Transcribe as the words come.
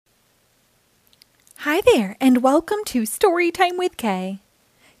Hi there, and welcome to Storytime with Kay.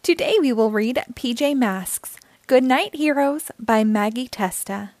 Today we will read PJ Masks, Goodnight Heroes by Maggie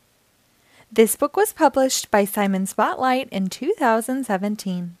Testa. This book was published by Simon Spotlight in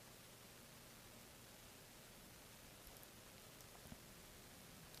 2017.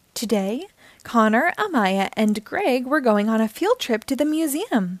 Today, Connor, Amaya, and Greg were going on a field trip to the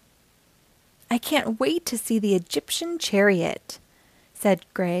museum. "I can't wait to see the Egyptian chariot," said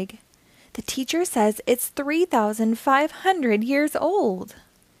Greg. "The teacher says it's 3,500 years old.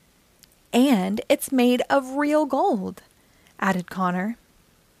 And it's made of real gold," added Connor.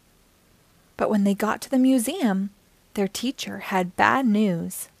 But when they got to the museum, their teacher had bad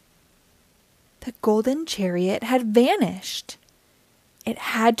news. The golden chariot had vanished.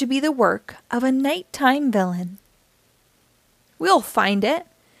 It had to be the work of a nighttime villain. "We'll find it,"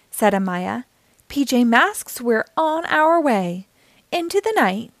 said Amaya. "PJ Masks, we're on our way into the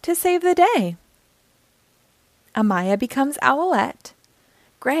night to save the day." Amaya becomes Owlette.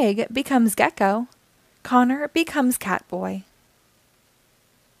 Greg becomes Gecko. Connor becomes Catboy.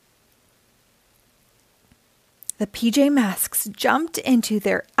 The PJ Masks jumped into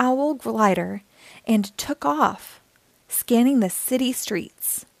their owl glider and took off, scanning the city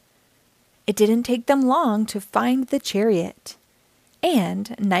streets. It didn't take them long to find the chariot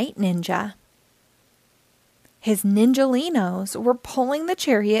and Night Ninja. His Ninjalinos were pulling the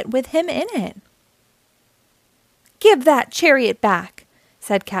chariot with him in it. "Give that chariot back,"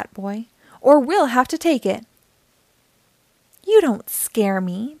 said Catboy, "or we'll have to take it." "You don't scare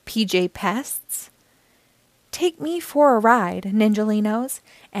me, PJ Pests. Take me for a ride, Ninjalinos,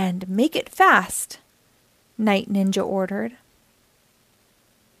 and make it fast," Night Ninja ordered.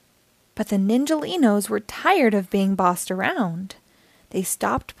 But the Ninjalinos were tired of being bossed around. They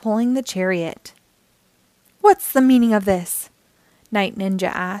stopped pulling the chariot. "What's the meaning of this?" Night Ninja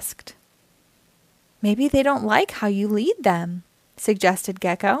asked. "Maybe they don't like how you lead them," suggested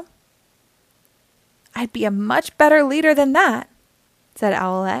Gecko. "I'd be a much better leader than that," said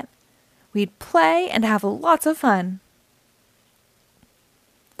Owlette. "We'd play and have lots of fun."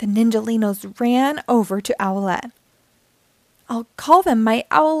 The Ninjalinos ran over to Owlette. "I'll call them my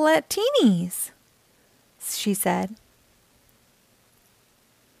Owlette-teenies," she said.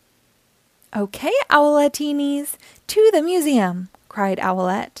 "Okay, Owlette-teenies, to the museum," cried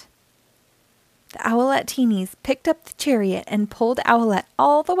Owlette. The Owlette-teenies picked up the chariot and pulled Owlette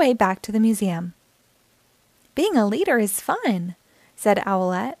all the way back to the museum. "Being a leader is fun," said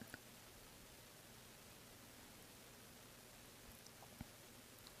Owlette.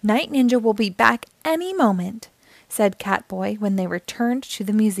 "Night Ninja will be back any moment," said Catboy when they returned to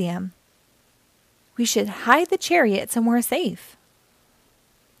the museum. "We should hide the chariot somewhere safe."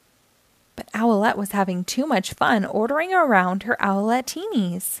 But Owlette was having too much fun ordering around her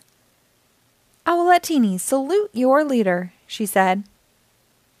Owlette-teenies. "Owlette-teenies, salute your leader," she said.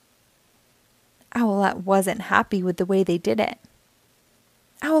 Owlette wasn't happy with the way they did it.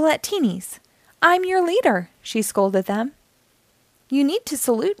 "Owlette-teenies, I'm your leader," she scolded them. "You need to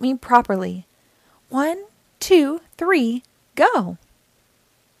salute me properly. 1, 2, 3, go!"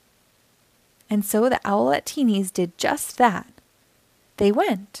 And so the Owlette-teenies did just that. They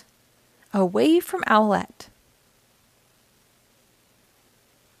went away from Owlette.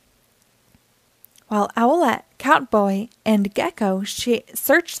 While Owlette, Catboy, and Gecko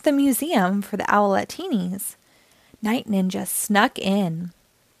searched the museum for the Owlette-teenies, Night Ninja snuck in.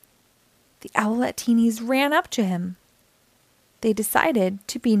 The Owlette-teenies ran up to him. They decided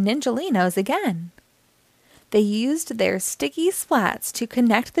to be Ninjalinos again. They used their sticky splats to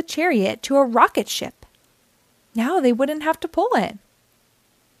connect the chariot to a rocket ship. Now they wouldn't have to pull it.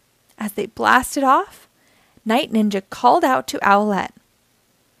 As they blasted off, Night Ninja called out to Owlette,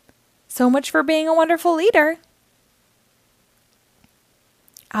 "So much for being a wonderful leader."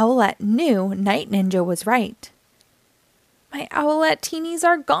 Owlette knew Night Ninja was right. "My Owlette-teenies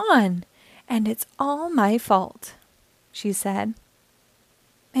are gone, and it's all my fault," she said.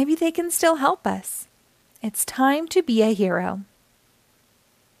 "Maybe they can still help us. It's time to be a hero."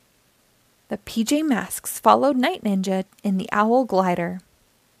 The PJ Masks followed Night Ninja in the owl glider.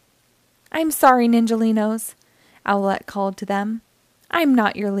 "I'm sorry, Ninjalinos," Owlette called to them. "I'm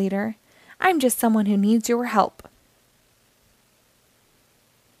not your leader. I'm just someone who needs your help."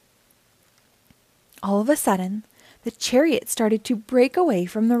 All of a sudden, the chariot started to break away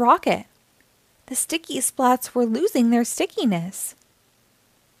from the rocket. The sticky splats were losing their stickiness.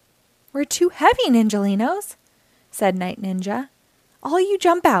 "We're too heavy, Ninjalinos," said Night Ninja. "All you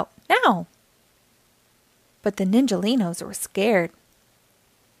jump out, now." But the Ninjalinos were scared.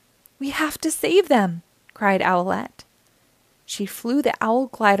 "We have to save them," cried Owlette. She flew the owl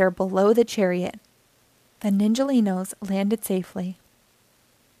glider below the chariot. The Ninjalinos landed safely.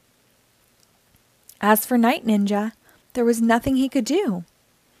 As for Night Ninja, there was nothing he could do.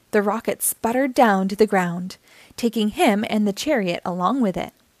 The rocket sputtered down to the ground, taking him and the chariot along with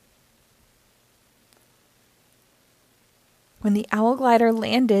it. When the owl glider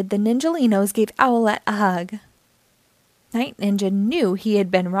landed, the Ninjalinos gave Owlette a hug. Night Ninja knew he had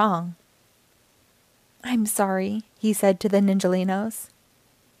been wrong. "I'm sorry," he said to the Ninjalinos.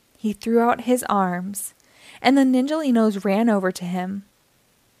 He threw out his arms, and the Ninjalinos ran over to him.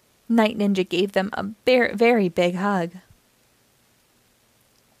 Night Ninja gave them a very big hug.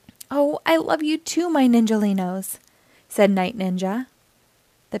 "Oh, I love you too, my Ninjalinos," said Night Ninja.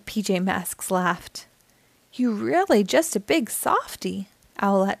 The PJ Masks laughed. "You really just a big softy,"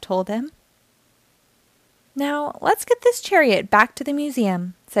 Owlette told him. "Now, let's get this chariot back to the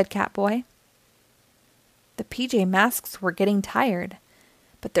museum," said Catboy. The PJ Masks were getting tired,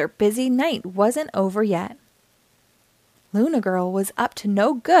 but their busy night wasn't over yet. Luna Girl was up to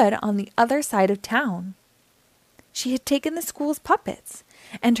no good on the other side of town. She had taken the school's puppets,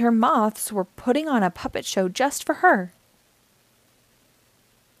 and her moths were putting on a puppet show just for her.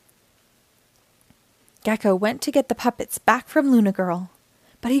 Gecko went to get the puppets back from Luna Girl,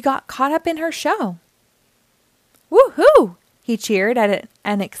 but he got caught up in her show. "Woohoo!" he cheered at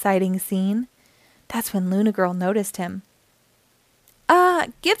an exciting scene. That's when Luna Girl noticed him.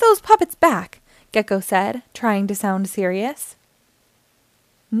 Give those puppets back," Gecko said, trying to sound serious.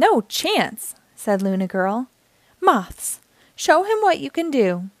 "No chance," said Luna Girl. "Moths, show him what you can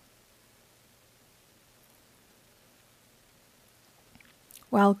do."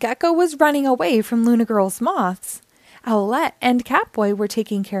 While Gecko was running away from Luna Girl's moths, Owlette and Catboy were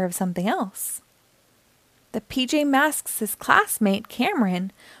taking care of something else. The PJ Masks' classmate,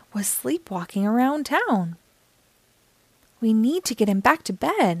 Cameron, was sleepwalking around town. "We need to get him back to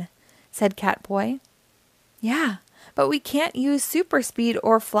bed," said Catboy. "Yeah, but we can't use super speed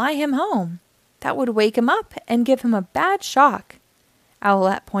or fly him home. That would wake him up and give him a bad shock,"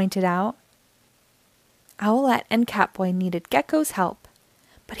 Owlette pointed out. Owlette and Catboy needed Gecko's help,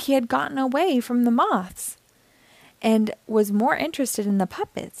 but he had gotten away from the moths and was more interested in the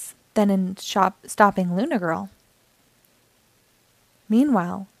puppets than in stopping Luna Girl.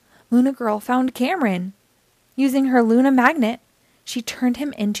 Meanwhile, Luna Girl found Cameron. Using her Luna magnet, she turned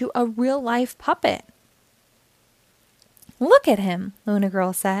him into a real-life puppet. "Look at him," Luna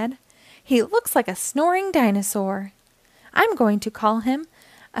Girl said. "He looks like a snoring dinosaur. I'm going to call him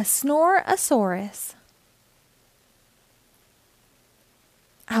a Snorasaurus."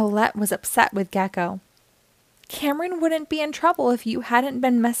 Owlette was upset with Gecko. "Cameron wouldn't be in trouble if you hadn't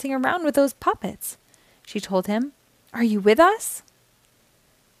been messing around with those puppets," she told him. "Are you with us?"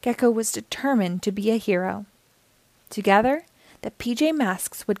 Gecko was determined to be a hero. Together, the PJ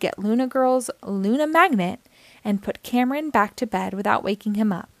Masks would get Luna Girl's Luna magnet and put Cameron back to bed without waking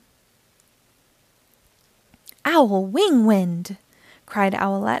him up. "Owl wing wind!" cried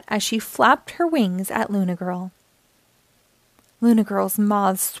Owlette as she flapped her wings at Luna Girl. Luna Girl's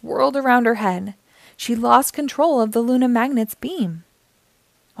moths swirled around her head. She lost control of the Luna magnet's beam.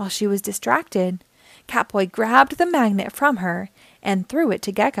 While she was distracted, Catboy grabbed the magnet from her and threw it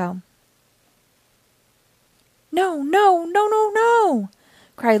to Gecko. "No, no, no, no, no!"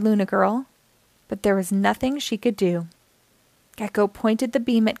 cried Luna Girl, but there was nothing she could do. Gecko pointed the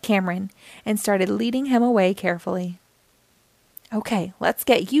beam at Cameron and started leading him away carefully. "Okay, let's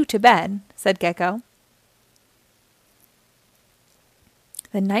get you to bed," said Gecko.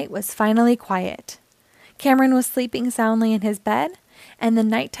 The night was finally quiet. Cameron was sleeping soundly in his bed, and the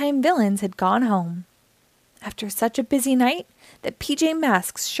nighttime villains had gone home. After such a busy night, the PJ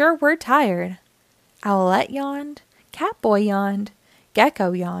Masks sure were tired. Owlette yawned, Catboy yawned,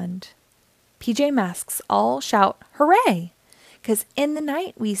 Gecko yawned. PJ Masks all shout, "Hooray!" 'cause in the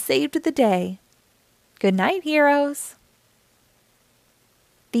night we saved the day. Good night, heroes.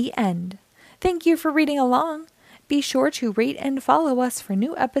 The end. Thank you for reading along. Be sure to rate and follow us for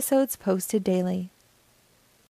new episodes posted daily.